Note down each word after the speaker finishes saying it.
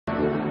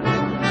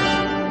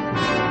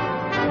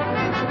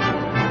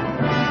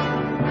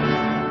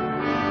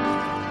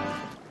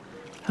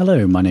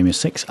Hello, my name is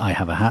SiX, I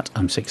have a hat,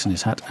 I'm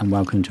sixandhishat, and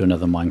welcome to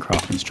another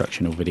Minecraft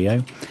instructional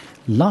video.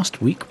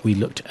 Last week we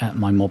looked at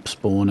my mob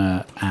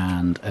spawner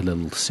and a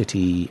little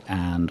city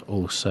and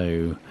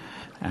also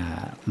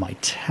my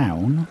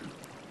town.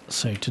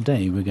 So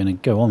today we're going to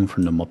go on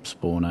from the mob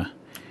spawner.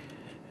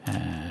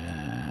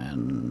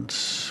 And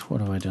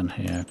what have I done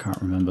here? I can't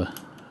remember.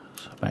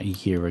 It's about a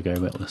year ago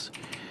about this.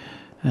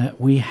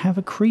 We have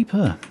a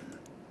creeper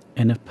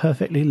in a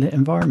perfectly lit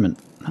environment.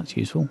 That's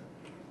useful.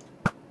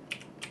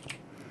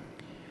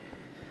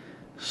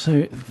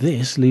 So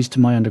this leads to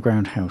my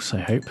underground house,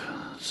 I hope.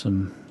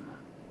 Some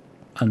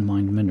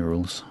unmined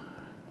minerals,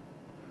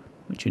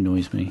 which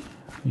annoys me.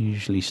 I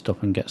usually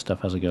stop and get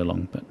stuff as I go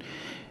along, but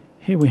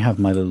here we have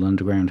my little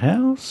underground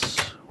house,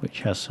 which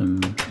has some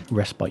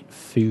respite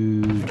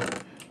food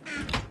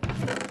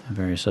and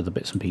various other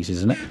bits and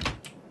pieces in it.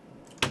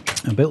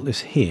 I built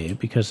this here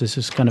because this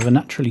is kind of a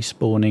naturally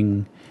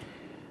spawning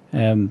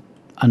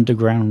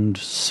underground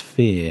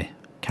sphere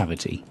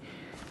cavity,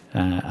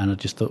 and I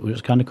just thought it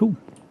was kind of cool.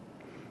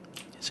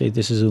 See,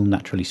 this is all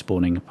naturally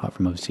spawning, apart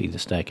from obviously the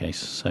staircase.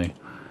 So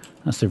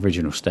that's the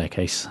original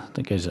staircase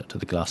that goes up to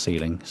the glass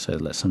ceiling, so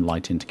it lets some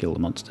light in to kill the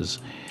monsters.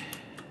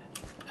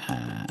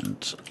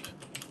 And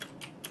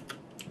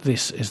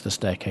this is the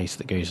staircase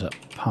that goes up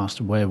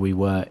past where we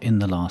were in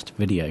the last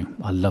video.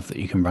 I love that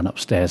you can run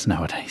upstairs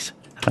nowadays.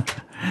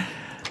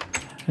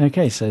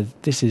 Okay, so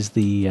this is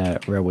the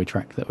railway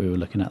track that we were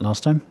looking at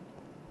last time.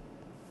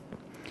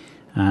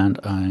 And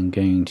I'm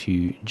going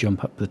to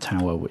jump up the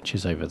tower, which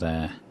is over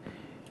there,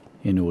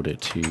 in order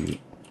to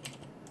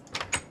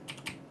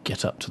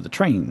get up to the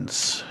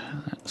trains.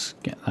 Let's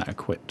get that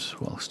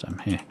equipped whilst I'm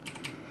here.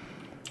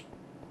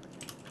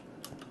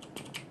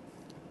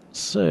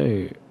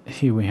 So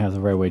here we have the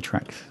railway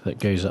track that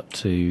goes up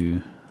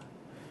to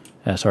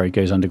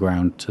goes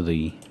underground to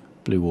the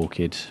Blue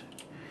Orchid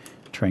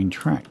train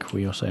track.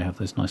 We also have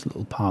this nice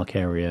little park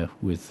area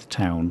with the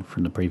town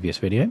from the previous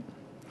video.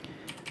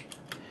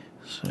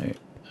 So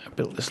I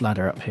built this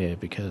ladder up here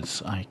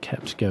because I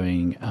kept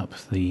going up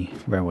the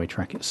railway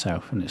track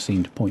itself and it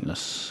seemed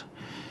pointless.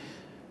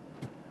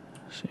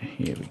 So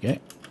here we go.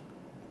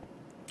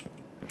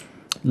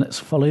 Let's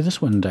follow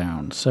this one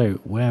down. So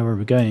where are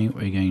we going?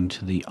 We're going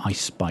to the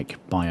ice spike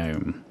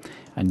biome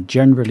and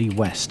generally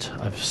west.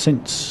 I've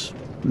since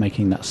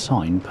making that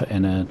sign put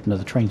in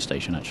another train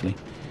station actually.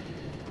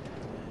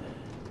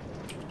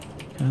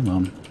 Come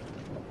on.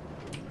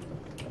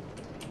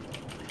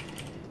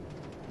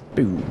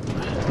 Boom.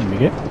 There we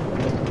go.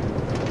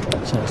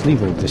 So let's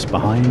leave all this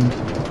behind.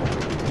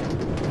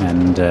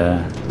 And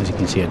as you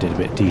can see, I did a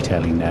bit of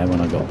detailing there when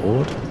I got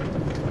bored.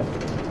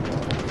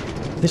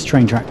 This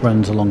train track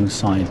runs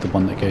alongside the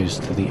one that goes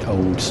to the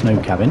old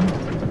snow cabin,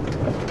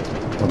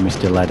 when we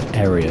still had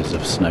areas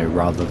of snow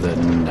rather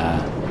than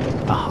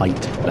a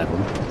height level,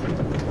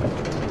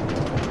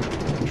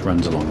 which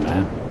runs along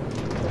there.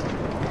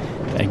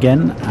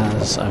 Again,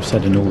 as I've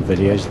said in all the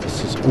videos,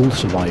 this is all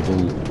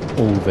survival,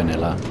 all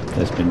vanilla.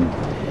 There's been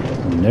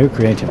no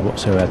creative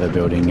whatsoever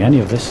building any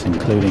of this,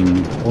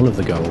 including all of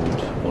the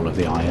gold, all of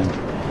the iron.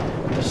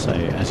 So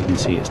as you can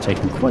see, it's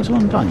taken quite a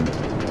long time.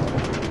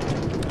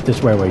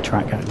 This railway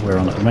track we're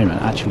on at the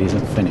moment actually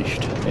isn't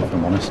finished, if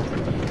I'm honest.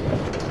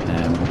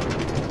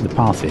 The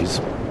path is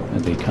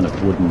the kind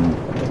of wooden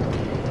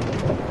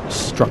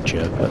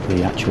structure, but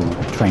the actual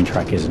train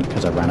track isn't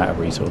because I ran out of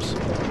resource.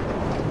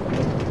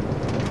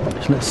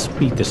 So let's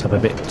speed this up a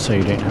bit so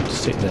you don't have to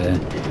sit there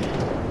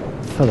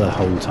for the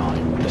whole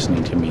time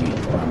listening to me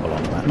ramble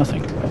on about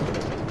nothing.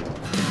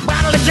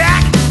 Bottle of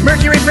Jack,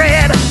 Mercury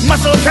Fred,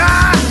 Muscle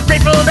Car,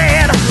 Grateful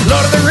Dead,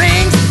 Lord of the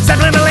Rings,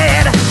 Zeppelin the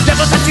Lead,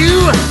 Devil's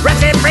Tattoo,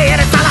 Ratchet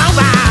Red, it's all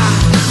over.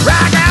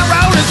 Rock and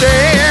roll is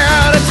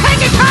dead,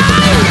 take it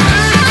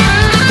home.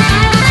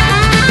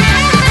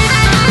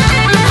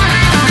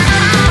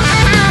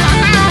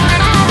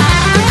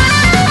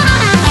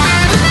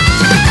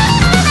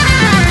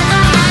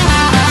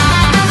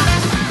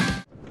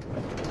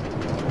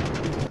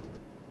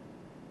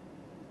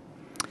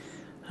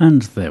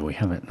 And there we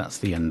have it. That's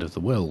the end of the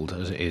world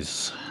as it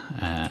is,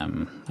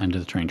 end of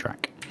the train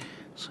track.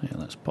 So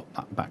let's pop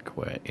that back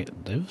where it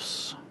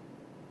lives.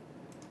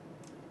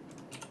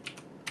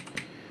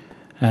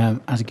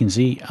 As you can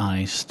see,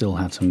 I still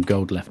had some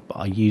gold left, but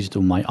I used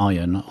all my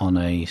iron on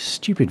a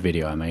stupid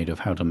video I made of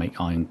how to make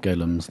iron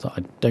golems that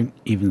I don't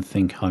even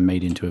think I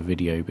made into a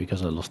video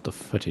because I lost the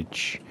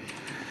footage.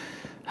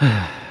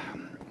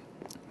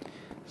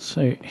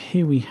 So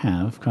here we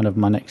have kind of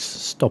my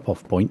next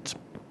stop-off point.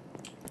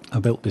 I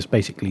built this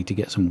basically to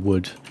get some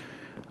wood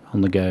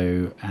on the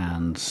go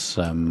and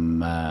some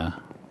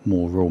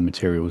more raw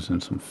materials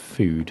and some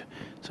food,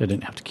 so I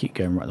don't have to keep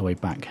going right the way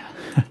back.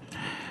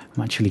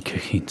 I'm actually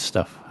cooking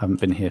stuff. I haven't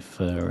been here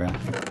for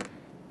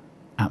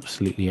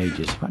absolutely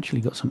ages. I've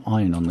actually got some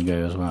iron on the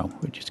go as well,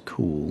 which is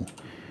cool.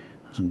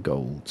 Some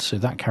gold. So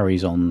that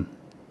carries on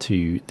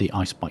to the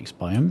ice spikes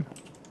biome.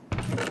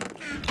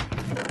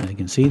 As you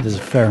can see, there's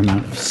a fair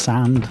amount of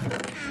sand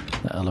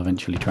that I'll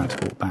eventually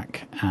transport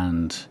back,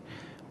 and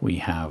we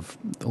have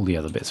all the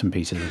other bits and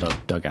pieces that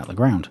I've dug out of the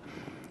ground.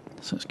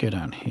 So let's go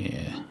down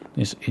here.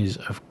 This is,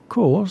 of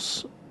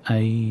course,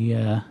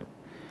 a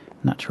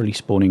naturally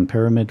spawning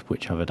pyramid,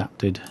 which I've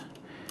adapted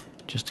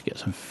just to get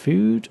some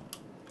food.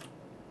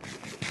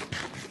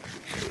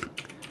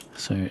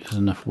 So there's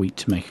enough wheat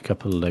to make a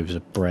couple of loaves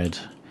of bread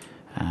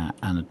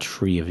and a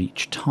tree of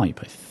each type,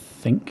 I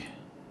think.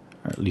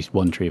 Or at least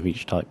one tree of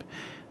each type.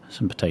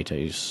 Some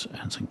potatoes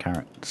and some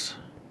carrots.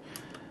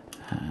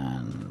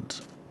 And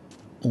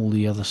all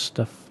the other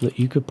stuff that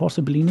you could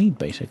possibly need,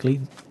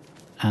 basically.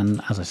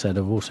 And as I said,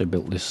 I've also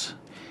built this.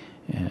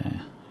 You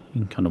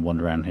can kind of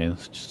wander around here.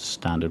 It's just a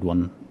standard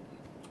one.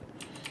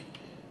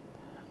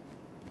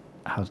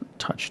 I haven't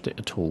touched it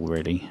at all,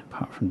 really,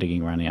 apart from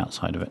digging around the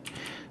outside of it.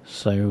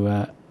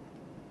 So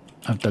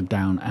I've dug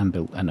down and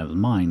built another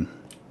mine.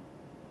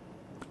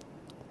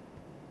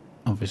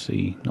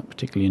 Obviously not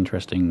particularly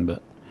interesting,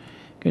 but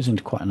goes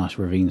into quite a nice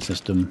ravine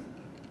system.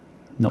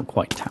 Not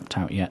quite tapped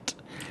out yet.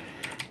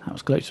 That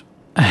was close.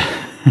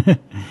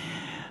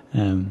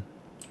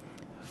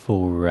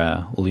 For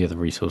all the other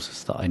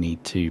resources that I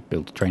need to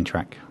build a train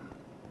track.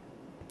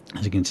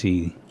 As you can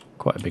see,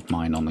 quite a big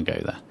mine on the go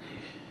there.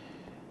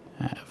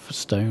 For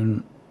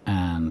stone,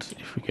 and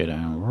if we go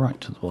down right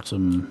to the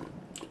bottom,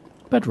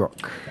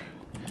 bedrock.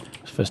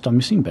 It's the first time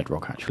we've seen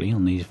bedrock actually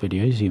on these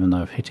videos, even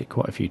though I've hit it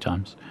quite a few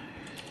times.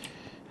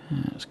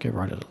 Let's go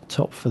right at the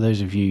top. For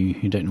those of you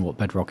who don't know what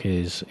bedrock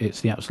is,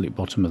 it's the absolute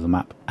bottom of the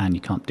map and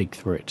you can't dig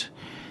through it.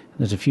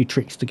 There's a few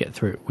tricks to get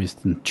through it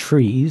with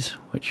trees,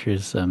 which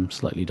is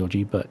slightly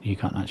dodgy, but you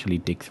can't actually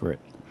dig through it.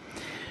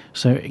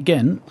 So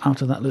again,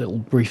 after that little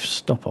brief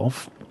stop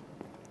off,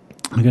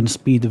 I'm going to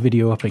speed the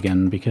video up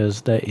again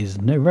because there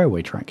is no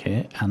railway track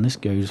here, and this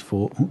goes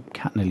for... Oh,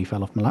 cat nearly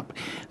fell off my lap.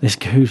 This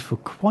goes for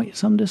quite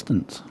some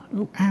distance.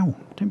 Oh, ow,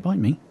 don't bite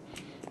me.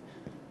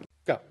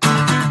 Go.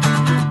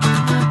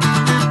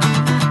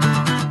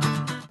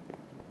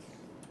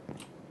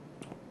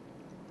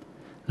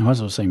 Now,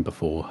 as I was saying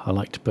before, I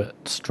like to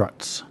put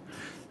struts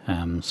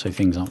so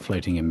things aren't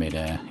floating in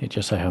midair. It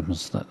just so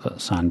happens that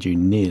that sand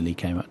dune nearly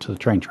came up to the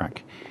train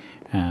track.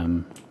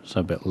 So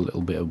I built a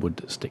little bit of wood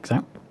that sticks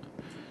out.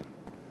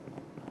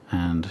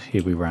 And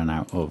here we ran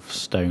out of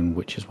stone,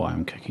 which is why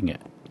I'm cooking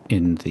it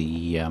in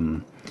the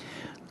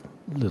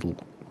little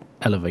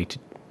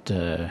elevated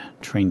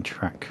train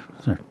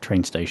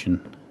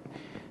station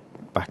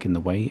back in the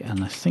way.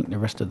 And I think the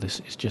rest of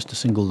this is just a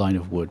single line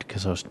of wood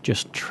because I was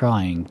just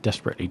trying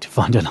desperately to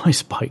find a nice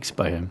spikes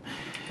biome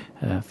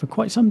for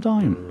quite some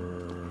time.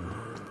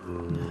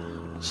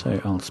 So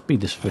I'll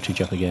speed this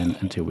footage up again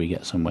until we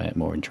get somewhere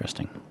more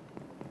interesting.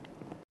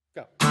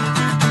 Go.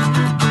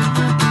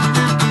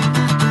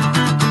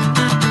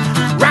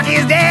 Rocky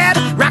is dead,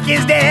 Rocky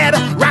is dead,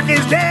 Rocky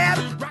is dead.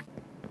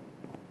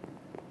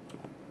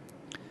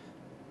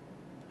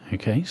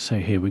 Okay, so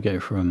here we go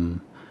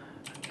from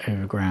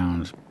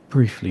overground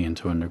briefly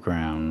into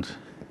underground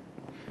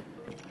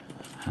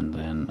and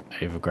then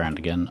overground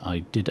again. I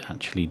did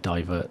actually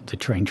divert the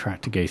train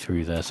track to go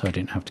through there so I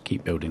didn't have to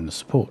keep building the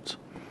supports.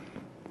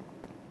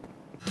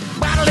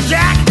 Bottle of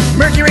Jack,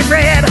 Mercury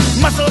Fred,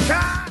 muscle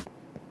car.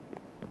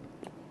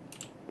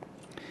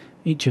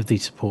 Each of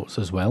these supports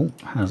as well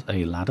has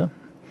a ladder.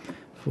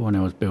 For when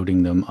I was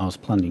building them, I was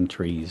planting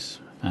trees,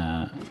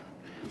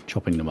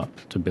 chopping them up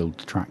to build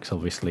the tracks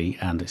obviously,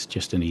 and it's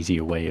just an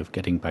easier way of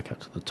getting back up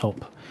to the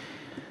top.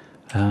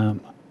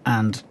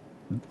 And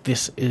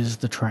this is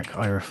the track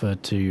I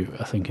referred to,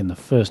 I think in the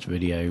first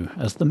video,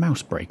 as the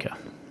mouse breaker.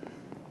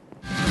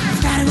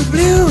 Started with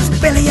blues,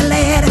 belly of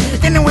lead.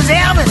 Then there was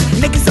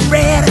Elvis, making some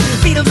bread.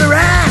 Beatles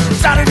arrived,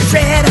 started to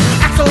tread.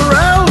 Axl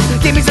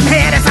Rose, give me some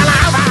head, it's all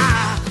over.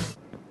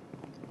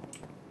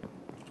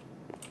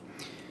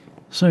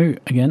 So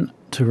again,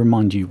 to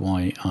remind you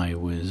why I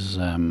was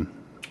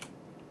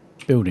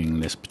building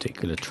this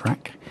particular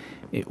track,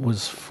 it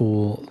was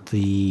for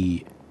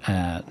the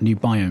new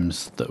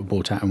biomes that were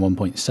brought out in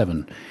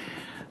 1.7.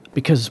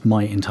 Because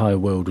my entire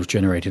world was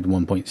generated in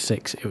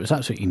 1.6, it was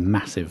absolutely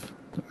massive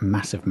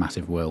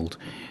world.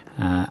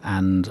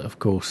 And of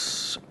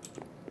course,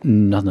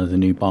 none of the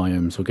new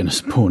biomes were going to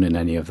spawn in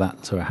any of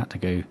that, so I had to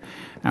go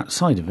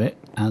outside of it,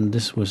 and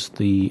this was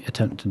the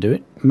attempt to do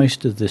it.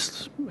 Most of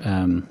this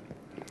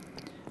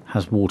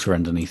has water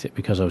underneath it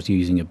because I was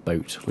using a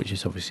boat, which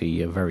is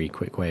obviously a very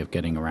quick way of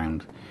getting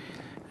around.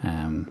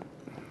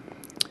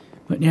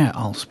 But yeah,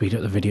 I'll speed up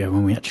the video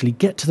when we actually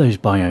get to those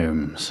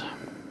biomes.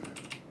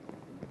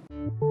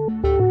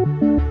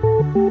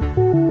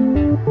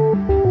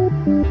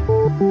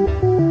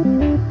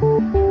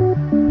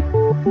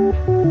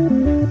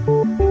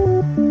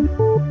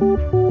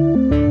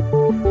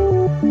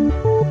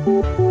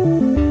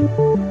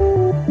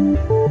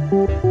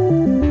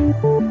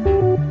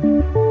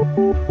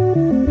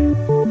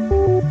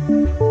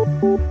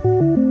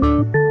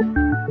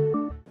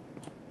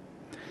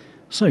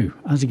 So,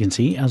 as you can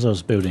see, as I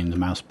was building the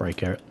mouse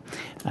breaker,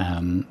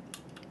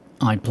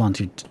 I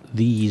planted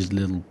these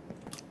little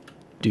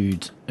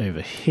dudes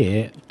over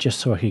here just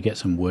so I could get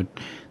some wood.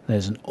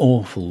 There's an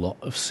awful lot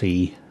of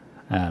sea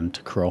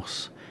to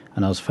cross,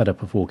 and I was fed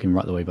up of walking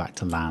right the way back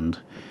to land.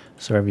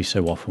 So every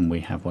so often we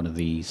have one of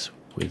these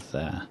with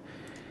a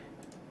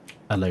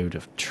load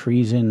of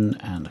trees in,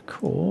 and of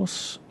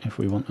course if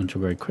we want them to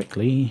grow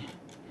quickly,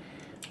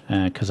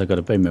 because I've got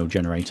a bone meal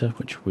generator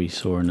which we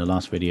saw in the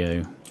last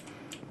video,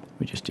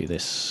 we just do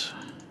this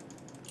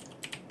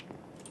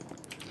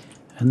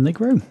and they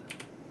grow.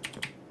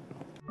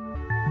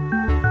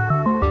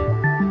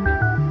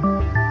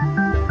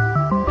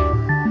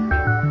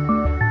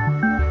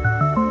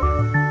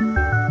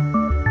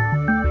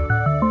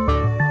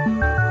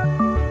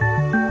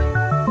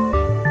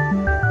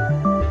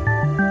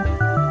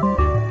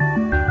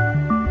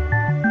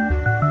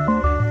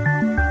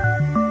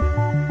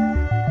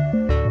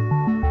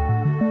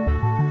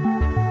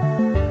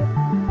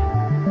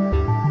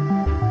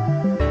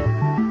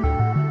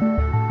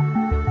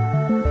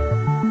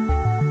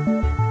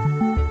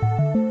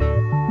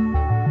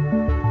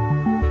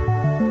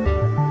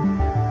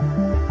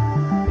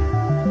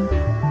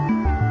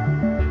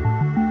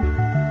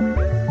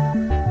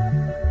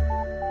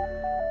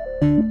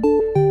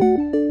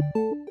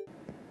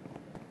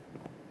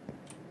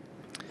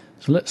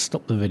 So let's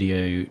stop the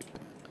video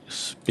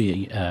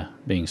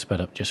being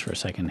sped up just for a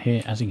second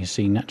here. As you can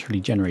see,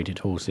 naturally generated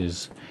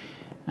horses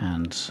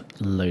and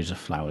loads of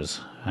flowers.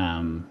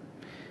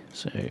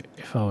 So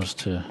if I was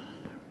to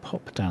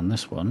pop down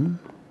this one,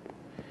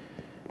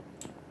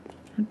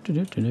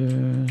 this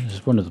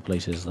is one of the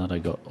places that I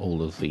got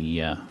all of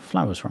the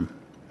flowers from.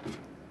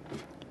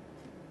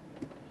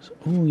 So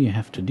all you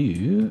have to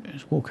do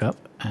is walk up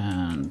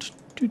and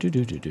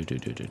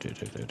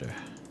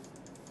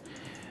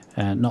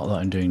not that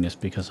I'm doing this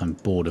because I'm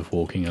bored of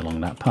walking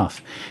along that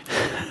path.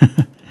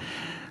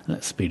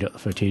 Let's speed up the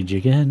footage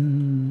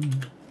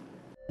again.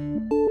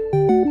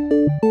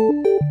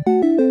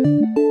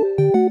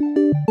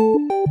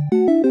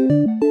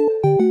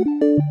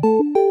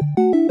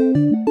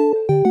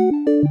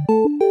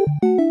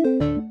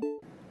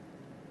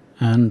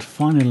 And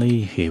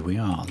finally, here we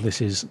are.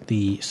 This is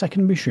the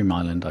second mushroom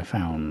island I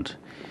found.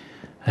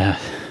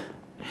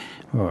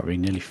 Where are we?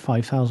 Nearly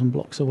 5,000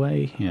 blocks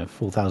away. Yeah,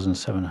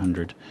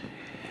 4,700.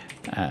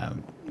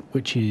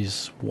 Which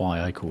is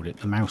why I called it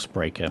the mouse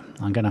breaker.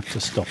 I'm going to have to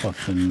stop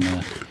off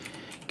and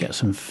get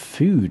some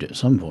food at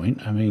some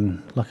point. I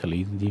mean,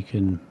 luckily you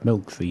can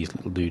milk these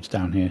little dudes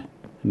down here,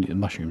 and the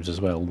mushrooms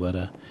as well, but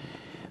that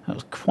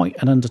was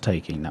quite an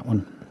undertaking, that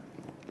one.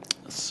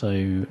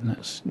 So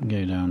let's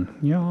go down.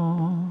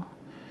 Yeah.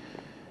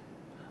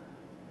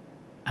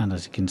 And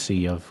as you can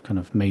see, I've kind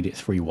of made it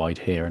 3 wide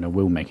here, and I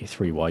will make it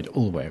 3 wide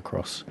all the way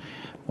across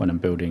when I'm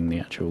building the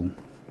actual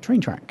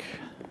train track.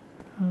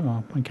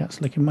 Oh, my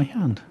cat's licking my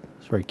hand.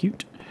 It's very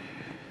cute.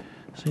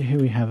 So here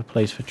we have a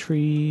place for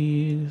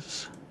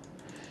trees.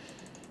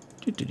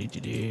 I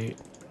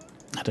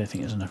don't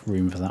think there's enough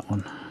room for that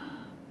one.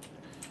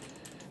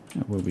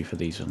 It will be for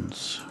these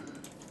ones.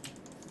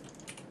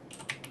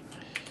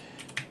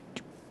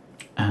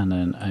 And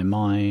then a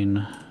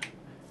mine,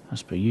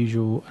 as per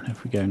usual. And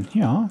if we go in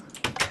here,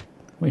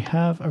 we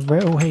have a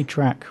railway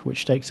track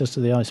which takes us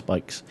to the ice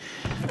spikes.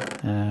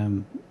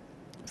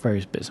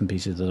 Various bits and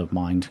pieces that I've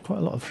mined. Quite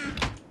a lot of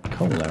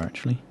coal there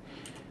actually.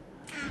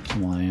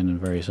 Some iron and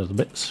various other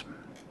bits.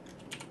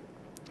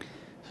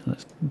 So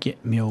let's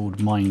get my old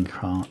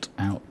minecart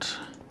out.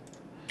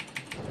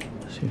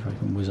 See if I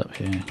can whiz up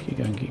here. Keep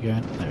going, keep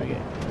going. There we go.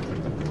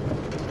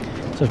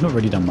 So I've not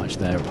really done much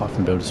there apart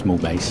from build a small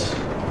base.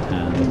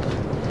 And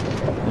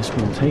this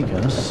will take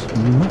us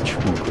much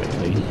more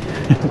quickly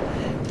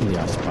to the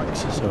ice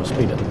spikes. So I'll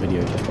speed up the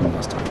video just one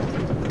last time.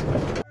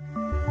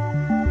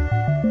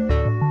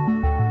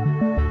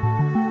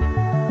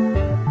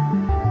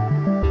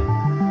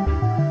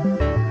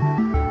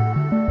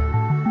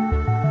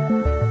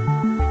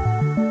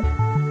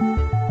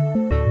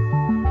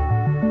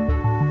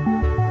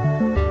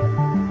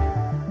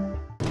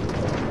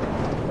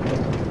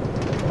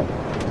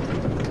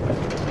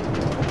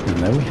 And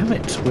there we have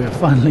it. We're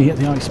finally at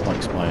the ice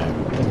spikes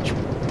biome, which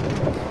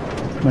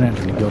when I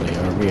actually got here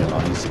I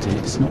realised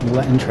it's not all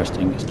that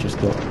interesting. It's just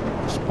got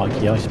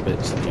spiky ice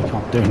bits that you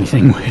can't do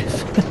anything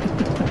with.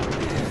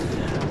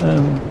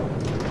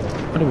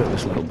 But I built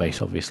this little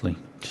base obviously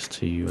just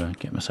to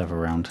get myself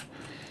around.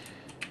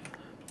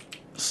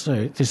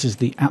 So this is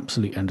the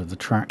absolute end of the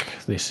track.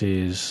 This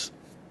is,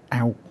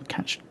 ow,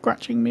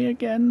 scratching me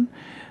again.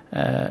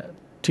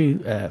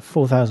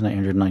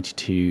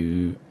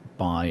 4,892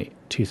 by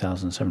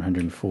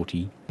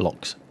 2,740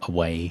 blocks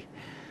away.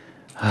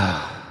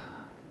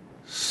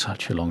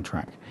 Such a long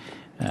track.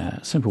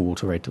 Simple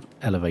water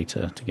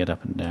elevator to get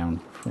up and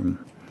down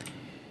from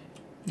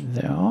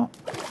there. A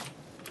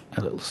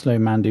little slow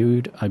man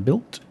dude I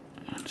built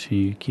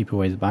to keep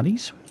away the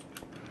baddies.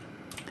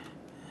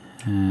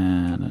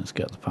 And let's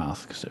get up the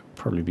path because it will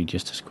probably be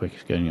just as quick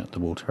as going up the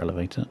water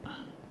elevator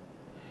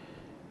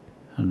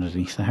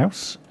underneath the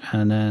house.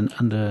 And then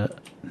under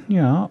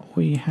here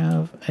we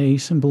have a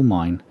simple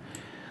mine.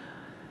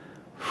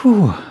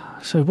 Whew.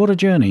 So what a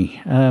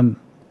journey. That's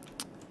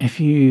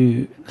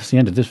the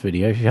end of this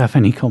video. If you have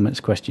any comments,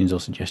 questions or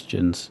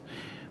suggestions,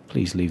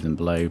 please leave them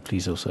below.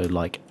 Please also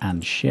like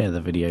and share the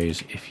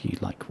videos if you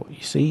like what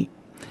you see.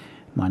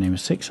 My name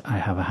is SiX. I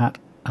have a hat.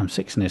 I'm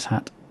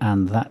sixandhishat,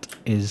 and that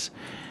is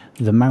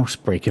the mouse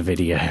breaker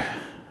video.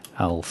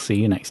 I'll see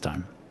you next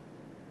time.